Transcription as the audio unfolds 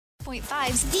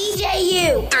.5's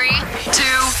DJU. 3,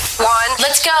 2, 1,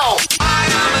 let's go. I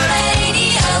am a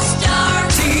radio star.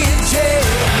 DJ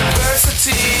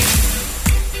University.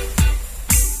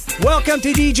 Welcome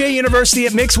to DJ University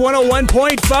at Mix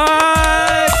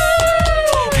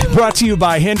 101.5. Brought to you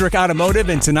by Hendrick Automotive,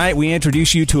 and tonight we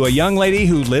introduce you to a young lady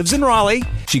who lives in Raleigh.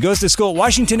 She goes to school at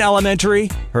Washington Elementary.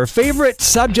 Her favorite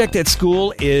subject at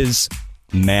school is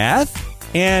math.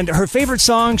 And her favorite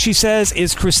song, she says,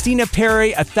 is Christina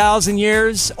Perri, 1,000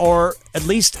 Years, or at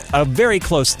least a very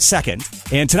close second.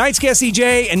 And tonight's guest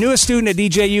DJ and newest student at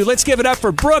DJU, let's give it up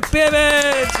for Brooke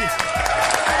Bivens.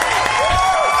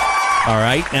 All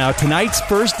right, now tonight's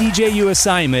first DJU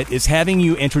assignment is having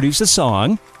you introduce a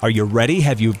song. Are you ready?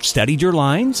 Have you studied your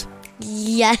lines?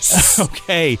 Yes.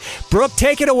 Okay, Brooke,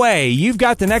 take it away. You've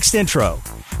got the next intro.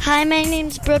 Hi, my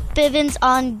name's Brooke Bivens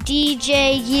on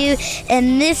DJU,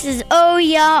 and this is Oh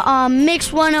Yeah on Mix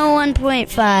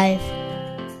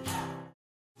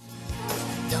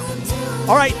 101.5.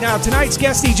 All right, now tonight's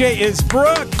guest DJ is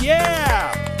Brooke.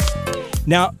 Yeah!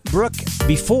 Now, Brooke,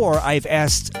 before I've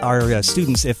asked our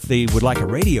students if they would like a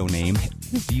radio name,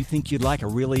 do you think you'd like a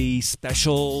really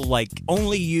special, like,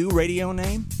 only you radio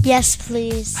name? Yes,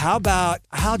 please. How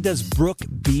does Brooke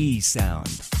B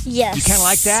sound? Yes. You kind of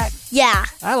like that? Yeah.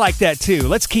 I like that too.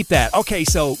 Let's keep that. Okay,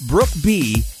 so Brooke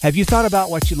B, have you thought about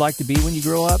what you'd like to be when you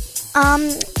grow up?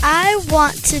 I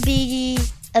want to be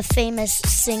a famous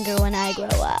singer when I grow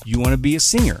up. You want to be a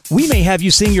singer. We may have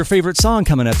you sing your favorite song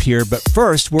coming up here, but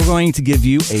first we're going to give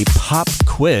you a pop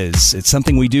quiz. It's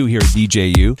something we do here at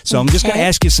DJU. So I'm just going to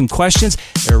ask you some questions.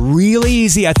 They're really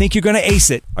easy. I think you're going to ace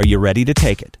it. Are you ready to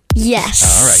take it?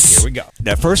 Yes. All right, here we go.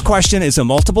 That first question is a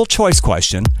multiple choice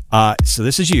question. So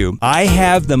this is you. I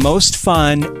have the most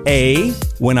fun, A,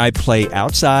 when I play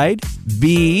outside,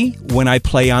 B, when I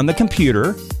play on the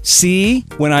computer, C,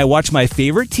 when I watch my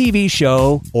favorite TV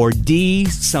show, or D,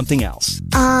 something else.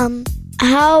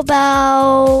 How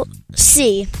about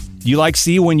C? You like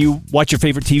C when you watch your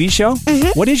favorite TV show?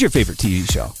 Mm-hmm. What is your favorite TV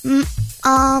show?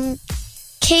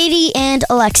 Katie and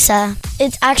Alexa.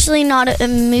 It's actually not a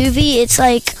movie. It's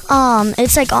like on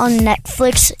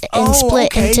Netflix and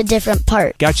split into different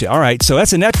parts. Gotcha. All right. So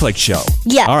that's a Netflix show.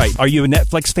 Yeah. All right. Are you a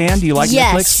Netflix fan? Do you like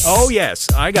Netflix? Oh,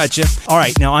 yes. I gotcha. All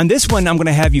right. Now on this one, I'm going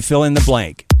to have you fill in the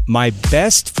blank. My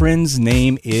best friend's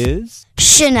name is?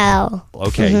 Chanel.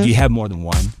 Okay. Mm-hmm. Do you have more than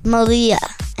one? Malia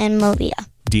and Malia.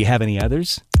 Do you have any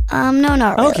others? No,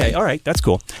 not really. Okay. All right. That's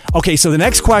cool. Okay. So the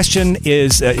next question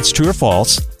is, it's true or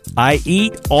false? I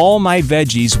eat all my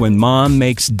veggies when Mom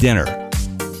makes dinner.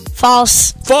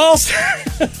 False. False?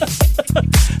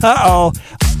 Uh-oh.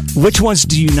 Which ones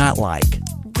do you not like?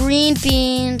 Green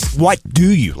beans. What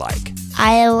do you like?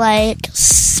 I like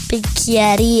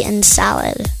spaghetti and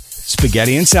salad.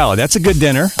 Spaghetti and salad. That's a good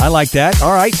dinner. I like that.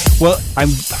 All right. Well, I'm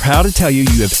proud to tell you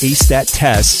have aced that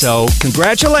test. So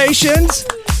congratulations.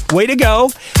 Way to go.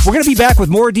 We're going to be back with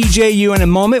more DJU in a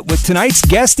moment with tonight's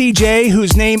guest DJ,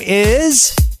 whose name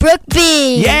is? Brooke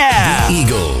B. Yeah. The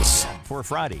Eagles. For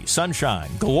Friday, sunshine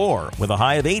galore with a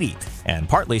high of 80 and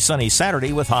partly sunny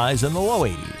Saturday with highs in the low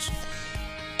 80s.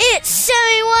 It's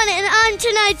 71 and I'm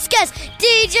tonight's guest,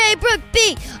 DJ Brooke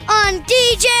B on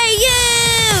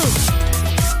DJU.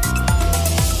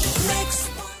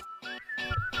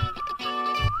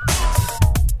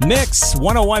 Mix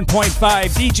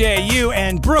 101.5 DJU,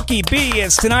 and Brookie B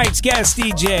is tonight's guest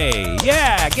DJ.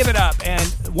 Yeah, give it up. And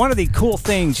one of the cool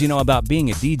things, about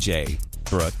being a DJ,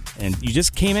 Brooke, and you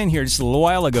just came in here just a little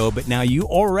while ago, but now you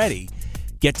already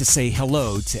get to say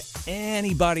hello to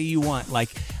anybody you want.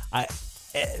 Like,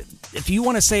 if you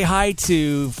want to say hi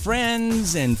to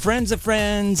friends and friends of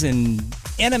friends and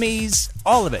enemies,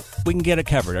 all of it, we can get it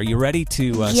covered. Are you ready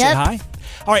to say hi?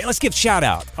 All right, let's give shout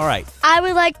out. All right. I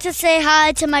would like to say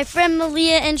hi to my friend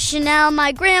Malia and Chanel,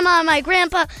 my grandma, my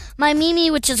grandpa, my Mimi,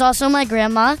 which is also my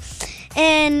grandma,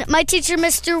 and my teacher,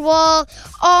 Mr. Wall,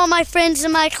 all my friends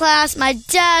in my class, my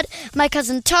dad, my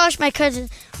cousin Tosh, my cousin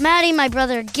Maddie, my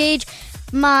brother Gage,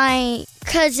 my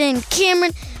cousin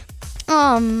Cameron,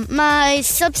 my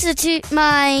substitute,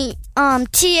 my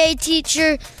TA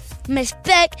teacher, Miss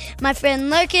Beck, my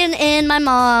friend Larkin, and my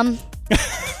mom.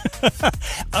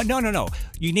 No.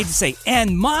 You need to say,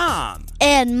 and Mom.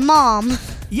 And Mom.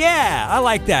 Yeah, I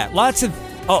like that. Lots of...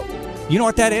 Oh, you know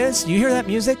what that is? You hear that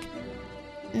music?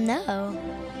 No.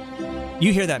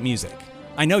 You hear that music.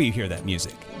 I know you hear that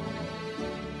music.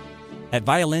 That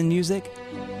violin music?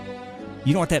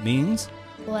 You know what that means?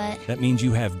 What? That means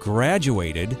you have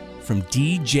graduated from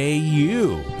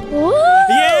DJU. Woo!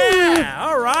 Yeah!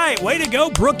 All right. Way to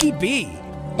go, Brookie B.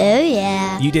 Oh,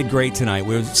 yeah. You did great tonight. It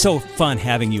was so fun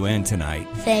having you in tonight.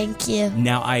 Thank you.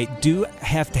 Now, I do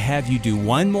have to have you do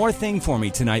one more thing for me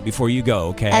tonight before you go,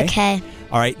 okay? Okay.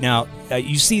 All right. Now,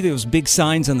 you see those big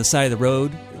signs on the side of the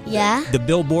road? Yeah? The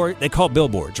billboard, they call it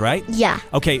billboards, right? Yeah.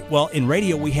 Okay, well, in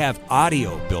radio, we have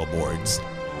audio billboards.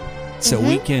 So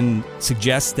we can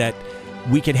suggest that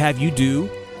we could have you do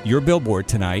your billboard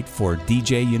tonight for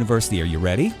DJ University. Are you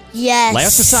ready? Yes.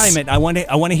 Last assignment. I want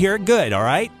to hear it good, all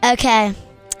right? Okay.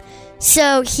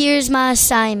 So here's my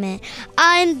assignment.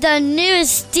 I'm the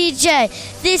newest DJ.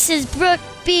 This is Brooke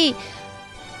B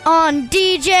on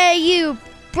DJU,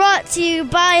 brought to you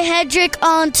by Hedrick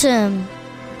Autumn.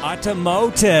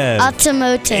 Automotive.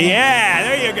 Yeah,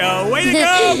 there you go. Way to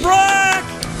go, Brooke!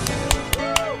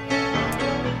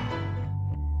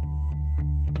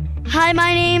 Hi,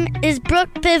 my name is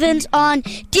Brooke Bivens on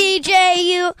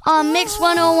DJU on Mix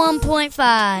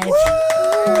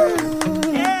 101.5.